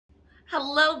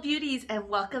Hello beauties and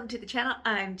welcome to the channel.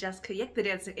 I'm Jessie, the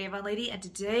dancing Avon lady, and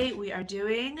today we are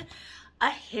doing a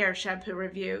hair shampoo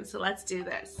review. So let's do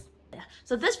this.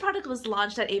 So this product was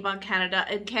launched at Avon Canada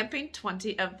in campaign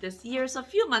 20 of this year, so a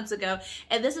few months ago,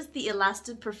 and this is the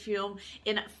Elastine Perfume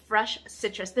in Fresh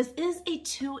Citrus. This is a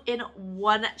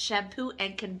 2-in-1 shampoo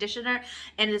and conditioner,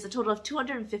 and it is a total of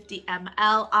 250 ml.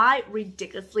 I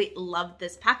ridiculously love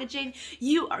this packaging.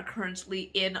 You are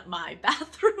currently in my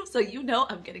bathroom, so you know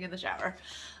I'm getting in the shower.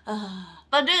 But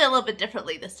I'm doing it a little bit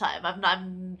differently this time. I'm not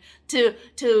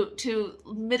to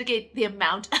mitigate the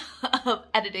amount of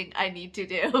editing I need to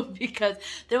do because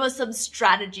there was some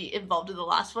strategy involved in the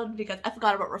last one because I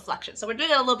forgot about reflection. So we're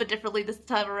doing it a little bit differently this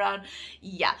time around.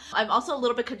 Yeah, I'm also a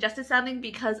little bit congested sounding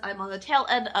because I'm on the tail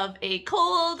end of a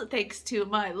cold thanks to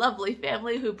my lovely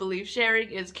family who believe sharing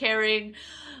is caring.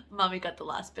 Mommy got the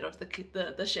last bit of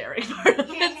the sharing part of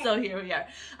it, so here we are.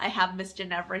 I have Miss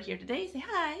Ginevra here today. Say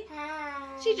hi.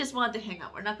 Hi. She just wanted to hang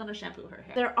out. We're not going to shampoo her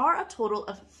hair. There are a total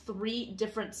of 3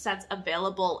 different scents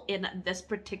available in this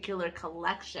particular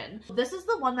collection. This is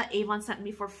the one that Avon sent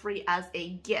me for free as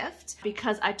a gift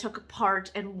because I took part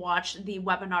and watched the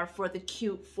webinar for the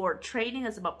Q4 training.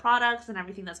 It's about products and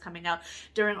everything that's coming out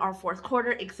during our 4th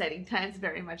quarter. Exciting times,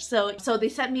 very much so. So they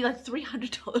sent me like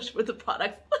 $300 worth of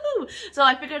products. Woohoo! So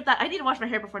I figured that I need to wash my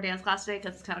hair before dance class today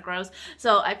because it's kind of gross.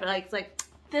 So I feel like it's like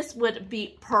this would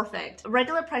be perfect.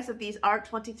 Regular price of these are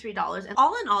 $23, and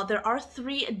all in all there are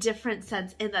 3 different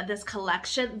scents in this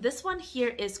collection. This one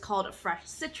here is called Fresh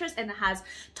Citrus and it has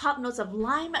top notes of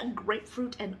lime,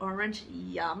 grapefruit, and orange.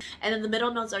 Yum. And then the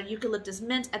middle notes are eucalyptus,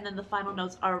 mint, and then the final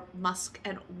notes are musk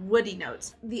and woody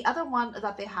notes. The other one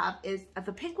that they have is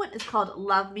the pink one is called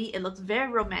Love Me. It looks very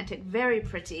romantic, very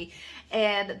pretty,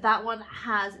 and that one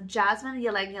has jasmine,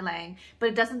 ylang ylang, but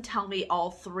it doesn't tell me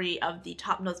all 3 of the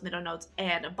top notes, middle notes,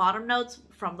 and bottom notes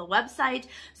from the website.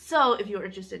 So if you're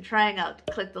interested in trying out,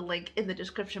 click the link in the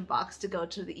description box to go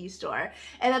to the e-store.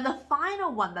 And then the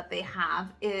final one that they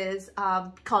have is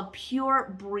called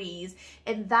Pure Breeze,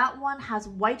 and that one has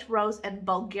white rose and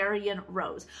Bulgarian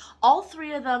rose. All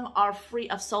 3 of them are free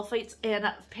of sulfates and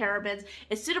parabens.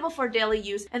 It's suitable for daily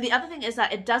use, and the other thing is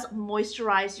that it does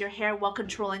moisturize your hair while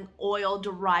controlling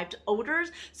oil-derived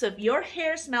odors. So if your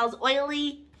hair smells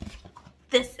oily,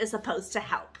 this is supposed to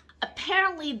help.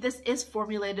 Apparently, this is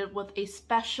formulated with a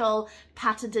special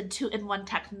patented 2-in-1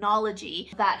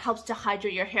 technology that helps to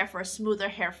hydrate your hair for a smoother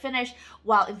hair finish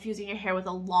while infusing your hair with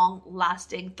a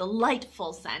long-lasting,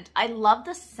 delightful scent. I love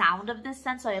the sound of this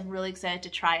scent, so I am really excited to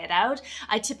try it out.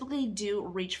 I typically do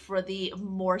reach for the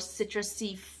more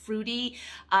citrusy, fruity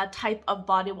type of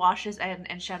body washes and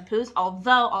shampoos,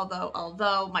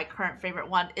 although my current favorite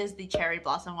one is the cherry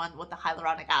blossom one with the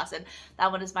hyaluronic acid.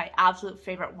 That one is my absolute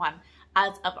favorite one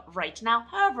as of right now.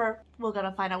 However, we're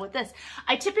gonna find out with this.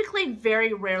 I typically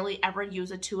very rarely ever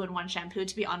use a 2-in-1 shampoo,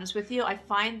 to be honest with you. I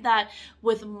find that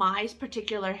with my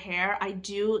particular hair, I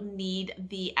do need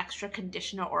the extra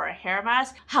conditioner or a hair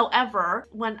mask. However,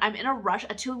 when I'm in a rush, a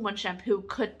 2-in-1 shampoo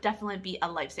could definitely be a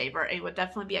lifesaver. It would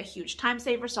definitely be a huge time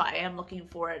saver, so I am looking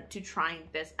forward to trying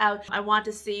this out. I want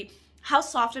to see how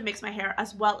soft it makes my hair,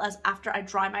 as well as after I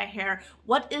dry my hair,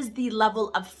 what is the level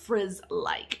of frizz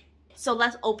like. So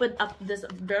let's open up this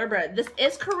Beauties. This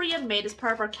is Korean made as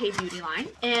part of our K-beauty line.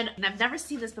 And I've never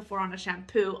seen this before on a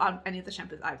shampoo, on any of the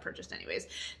shampoos I've purchased anyways.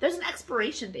 There's an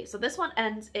expiration date. So this one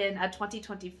ends in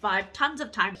 2025, tons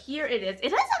of time. Here it is.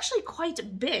 It is actually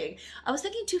quite big. I was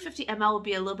thinking 250 ml would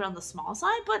be a little bit on the small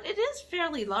side, but it is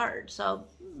fairly large. So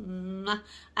I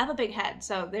have a big head.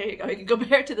 So there you go. You can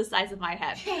compare it to the size of my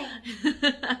head.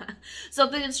 So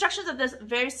the instructions of this,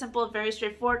 very simple, very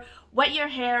straightforward. Wet your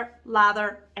hair,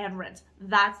 lather, and rinse.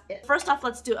 That's it. First off,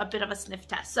 let's do a bit of a sniff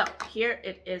test. So here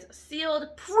it is sealed.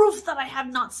 Proof that I have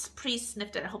not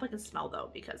pre-sniffed it. I hope I can smell though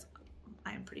because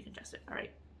I am pretty congested. All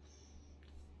right.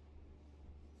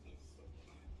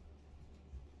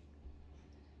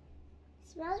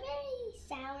 It smells very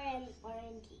sour and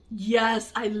orangey.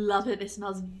 Yes, I love it. It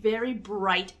smells very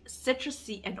bright,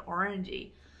 citrusy, and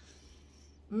orangey.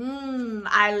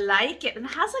 I like it. And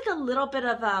it has like a little bit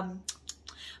of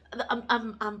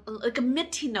like a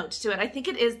minty note to it. I think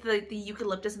it is the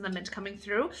eucalyptus and the mint coming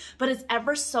through, but it's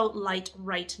ever so light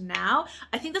right now.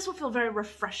 I think this will feel very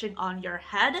refreshing on your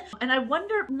head. And I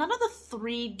wonder, none of the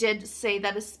 3 did say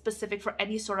that is specific for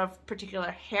any sort of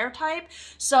particular hair type.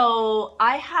 So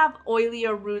I have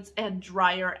oilier roots and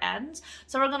drier ends.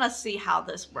 So we're gonna see how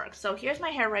this works. So here's my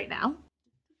hair right now.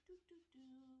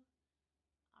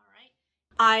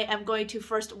 I am going to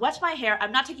first wet my hair.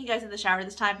 I'm not taking you guys in the shower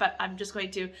this time, but I'm just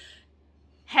going to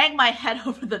hang my head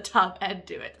over the tub and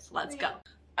do it. So let's go.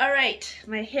 All right,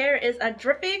 my hair is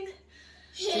dripping.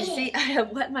 You see, I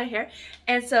have wet my hair.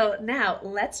 And so now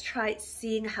let's try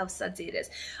seeing how sudsy it is.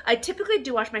 I typically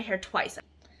do wash my hair twice.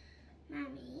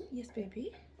 Mommy? Yes,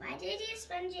 baby? Why did you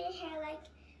sponge your hair like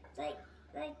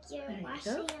you're There you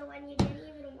washing go. it when you didn't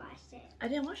even wash it? I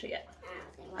didn't wash it yet. Oh,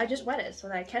 then I just wet it so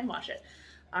that I can wash it.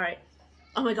 All right.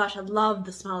 Oh my gosh, I love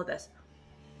the smell of this.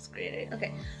 It's great. Eh?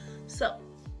 Okay, so.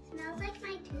 It smells like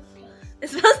my toothpaste. It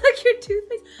smells like your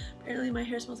toothpaste. Apparently my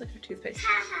hair smells like your toothpaste.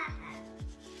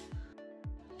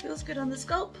 Feels good on the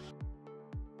scalp.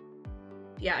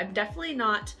 Yeah, I'm definitely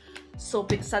not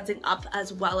soaping, sudsing up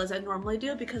as well as I normally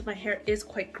do because my hair is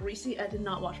quite greasy. I did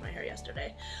not wash my hair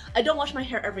yesterday. I don't wash my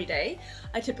hair every day.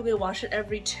 I typically wash it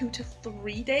every 2 to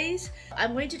 3 days.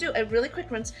 I'm going to do a really quick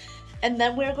rinse and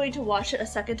then we're going to wash it a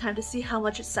second time to see how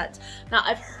much it suds. Now,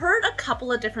 I've heard a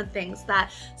couple of different things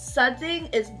that sudsing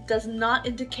does not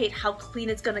indicate how clean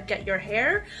it's gonna get your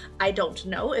hair. I don't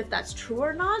know if that's true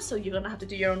or not, so you're gonna have to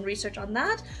do your own research on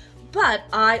that. But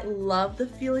I love the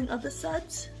feeling of the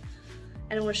suds.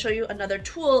 And I'm gonna show you another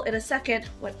tool in a second,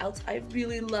 what else I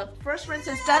really love. First rinse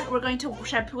is done. We're going to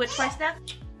shampoo it twice now.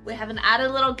 We have an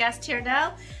added little guest here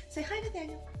now. Say hi,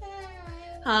 Nathaniel.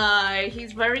 Hi,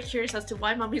 he's very curious as to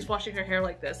why mommy's washing her hair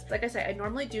like this. Like I say, I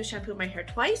normally do shampoo my hair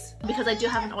twice because I do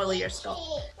have an oilier scalp.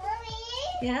 Mommy,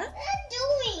 Yeah? what are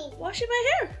you doing? Washing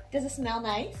my hair. Does it smell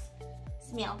nice?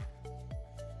 Smell.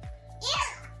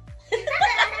 Yeah.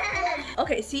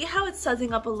 Okay, see how it's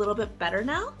sudsing up a little bit better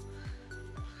now?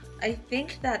 I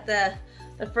think that the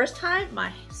first time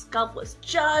my scalp was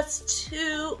just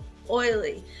too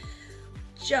oily.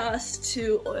 Just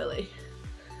too oily.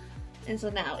 And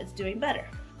so now it's doing better.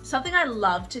 Something I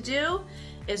love to do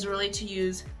is really to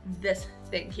use this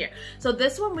thing here. So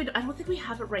this one, I don't think we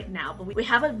have it right now, but we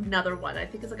have another one. I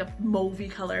think it's like a mauvey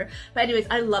color. But anyways,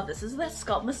 I love this. This is that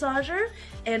scalp massager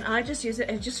and I just use it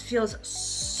and it just feels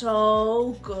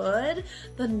so good.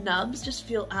 The nubs just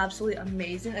feel absolutely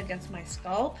amazing against my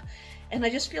scalp. And I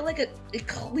just feel like it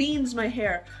cleans my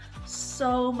hair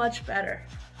so much better.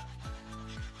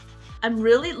 I'm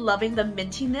really loving the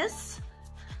mintiness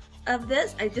of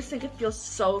this. I just think it feels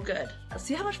so good.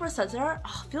 See how much more suds there are?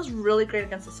 Oh, it feels really great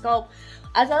against the scalp.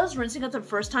 As I was rinsing it the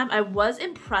first time, I was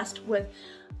impressed with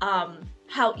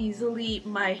how easily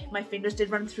my fingers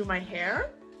did run through my hair.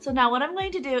 So now what I'm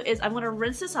going to do is I'm going to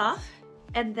rinse this off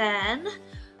and then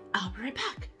I'll be right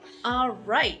back. All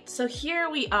right, so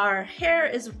here we are. Hair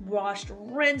is washed,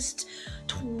 rinsed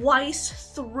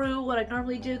twice through what I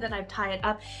normally do. Then I tie it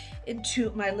up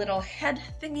into my little head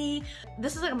thingy.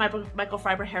 This is like a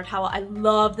microfiber hair towel. I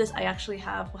love this. I actually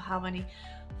have, how many?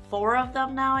 4 of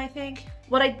them now, I think.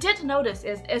 What I did notice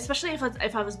is, especially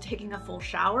if I was taking a full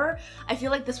shower, I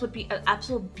feel like this would be an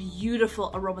absolute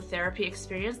beautiful aromatherapy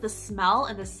experience. The smell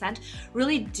and the scent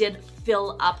really did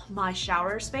fill up my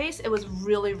shower space. It was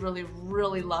really, really,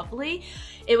 really lovely.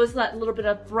 It was that little bit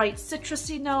of bright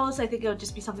citrusy nose. I think it would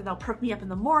just be something that'll perk me up in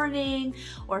the morning,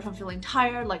 or if I'm feeling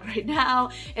tired, like right now.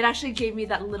 It actually gave me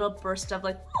that little burst of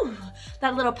like, ooh,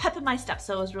 that little pep in my step,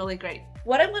 so it was really great.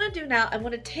 What I'm gonna do now, I'm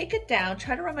gonna take it down,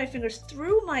 try to run my fingers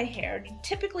through my hair.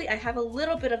 Typically, I have a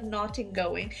little bit of knotting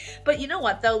going, but you know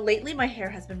what though? Lately, my hair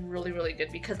has been really, really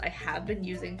good because I have been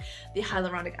using the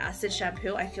hyaluronic acid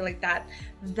shampoo. I feel like that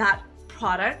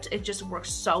product, it just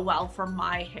works so well for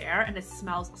my hair and it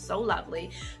smells so lovely.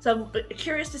 So I'm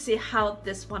curious to see how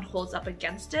this one holds up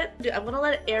against it. I'm gonna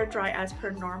let it air dry as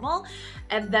per normal,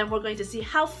 and then we're going to see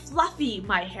how fluffy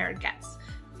my hair gets.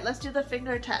 Let's do the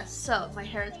finger test. So my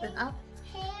hair has been up.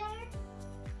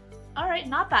 All right,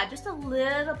 not bad, just a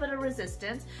little bit of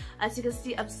resistance. As you can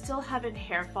see, I'm still having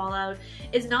hair fallout.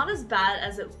 It's not as bad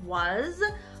as it was.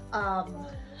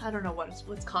 I don't know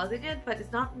what's causing it, but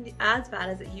it's not as bad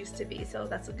as it used to be, so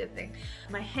that's a good thing.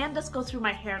 My hand does go through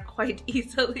my hair quite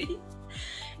easily,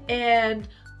 and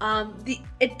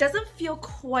it doesn't feel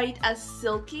quite as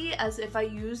silky as if I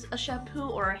use a shampoo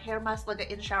or a hair mask, like an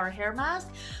in-shower hair mask.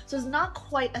 So it's not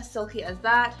quite as silky as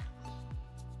that.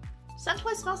 Scent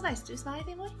wise smells nice. Do you smell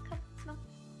anything, boy? Come, smell.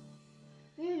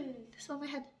 Just smell my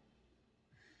head.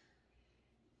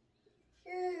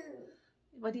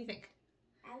 What do you think?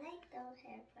 I like the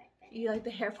hair part better. You like the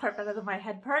hair part better than my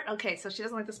head part? Okay, so she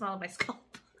doesn't like the smell of my scalp.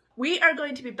 We are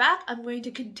going to be back. I'm going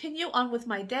to continue on with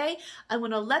my day. I'm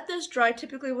going to let this dry.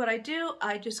 Typically what I do,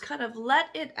 I just kind of let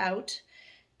it out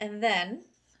and then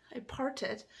I part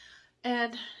it.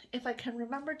 And if I can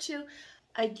remember to,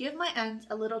 I give my ends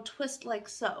a little twist like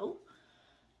so.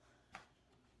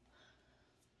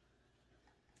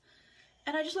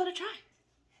 And I just let it dry.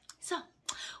 So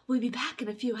we'll be back in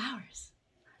a few hours.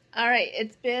 All right,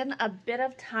 it's been a bit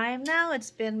of time now.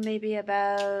 It's been maybe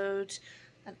about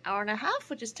an hour and a half,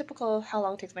 which is typical of how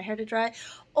long it takes my hair to dry.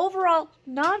 Overall,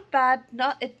 not bad.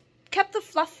 It kept the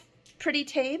fluff pretty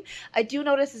tame. I do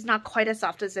notice it's not quite as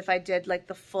soft as if I did like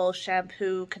the full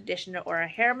shampoo, conditioner, or a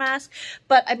hair mask.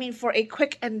 But I mean, for a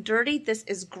quick and dirty, this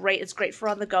is great. It's great for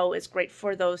on the go. It's great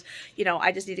for those, you know,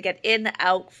 I just need to get in,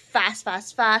 out, fast,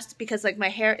 because like my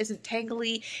hair isn't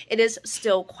tangly. It is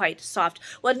still quite soft.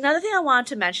 Well, another thing I wanted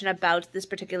to mention about this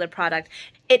particular product,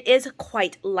 it is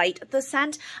quite light, the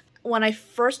scent. When I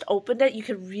first opened it, you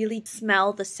could really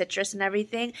smell the citrus and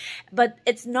everything, but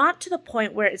it's not to the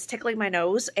point where it's tickling my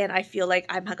nose and I feel like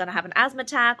I'm going to have an asthma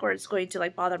attack or it's going to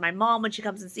like bother my mom when she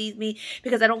comes and sees me,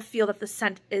 because I don't feel that the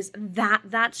scent is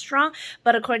that strong.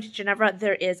 But according to Ginevra,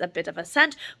 there is a bit of a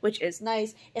scent, which is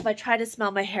nice. If I try to smell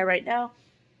my hair right now,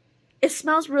 it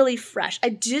smells really fresh. I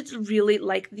did really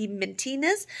like the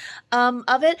mintiness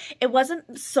of it. It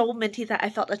wasn't so minty that I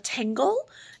felt a tingle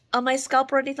on my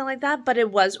scalp or anything like that, but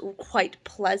it was quite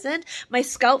pleasant. My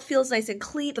scalp feels nice and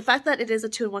clean. The fact that it is a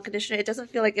 2-in-1 conditioner, it doesn't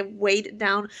feel like it weighed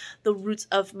down the roots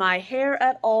of my hair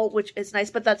at all, which is nice,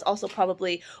 but that's also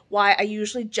probably why I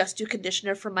usually just do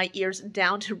conditioner from my ears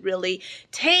down to really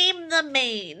tame the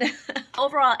mane.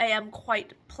 Overall, I am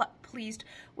quite pleased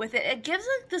with it. It gives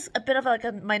like this a bit of like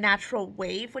my natural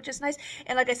wave, which is nice.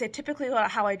 And like I said, typically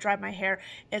how I dry my hair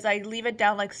is I leave it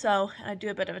down like so and I do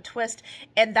a bit of a twist,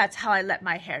 and that's how I let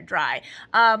my hair dry.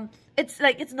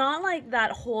 It's not like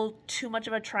that whole too much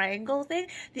of a triangle thing.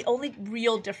 The only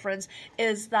real difference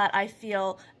is that I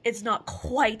feel it's not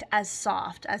quite as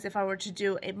soft as if I were to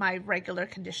do my regular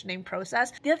conditioning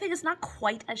process. The other thing is not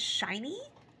quite as shiny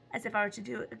as if I were to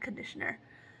do a conditioner.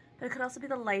 But it could also be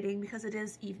the lighting because it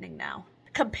is evening now.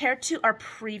 Compared to our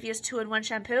previous 2-in-1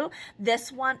 shampoo,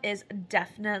 this one is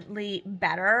definitely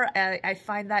better. I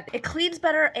find that it cleans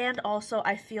better, and also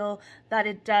I feel that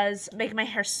it does make my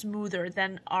hair smoother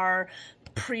than our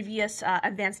previous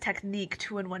Advanced Technique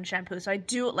 2-in-1 shampoo. So I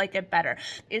do like it better.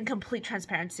 In complete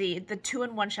transparency, the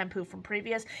 2-in-1 shampoo from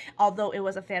previous, although it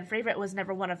was a fan favorite, it was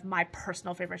never one of my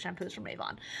personal favorite shampoos from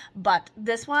Avon. But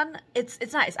this one, it's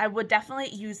nice. I would definitely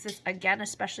use this again,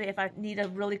 especially if I need a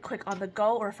really quick on the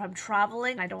go, or if I'm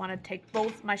traveling, I don't want to take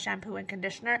both my shampoo and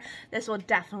conditioner. This will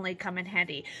definitely come in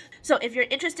handy. So if you're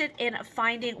interested in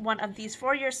finding one of these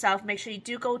for yourself, make sure you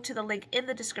do go to the link in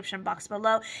the description box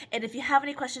below. And if you have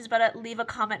any questions about it, leave a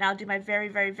comment and I'll do my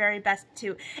very best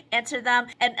to answer them.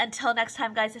 And until next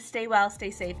time, guys, stay well,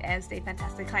 stay safe, and stay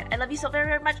fantastic kind. I love you so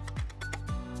very much.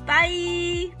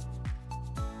 Bye.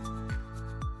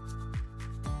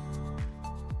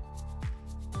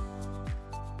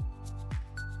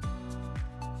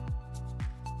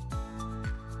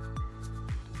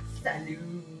 Salut.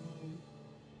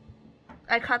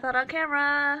 I caught that on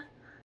camera.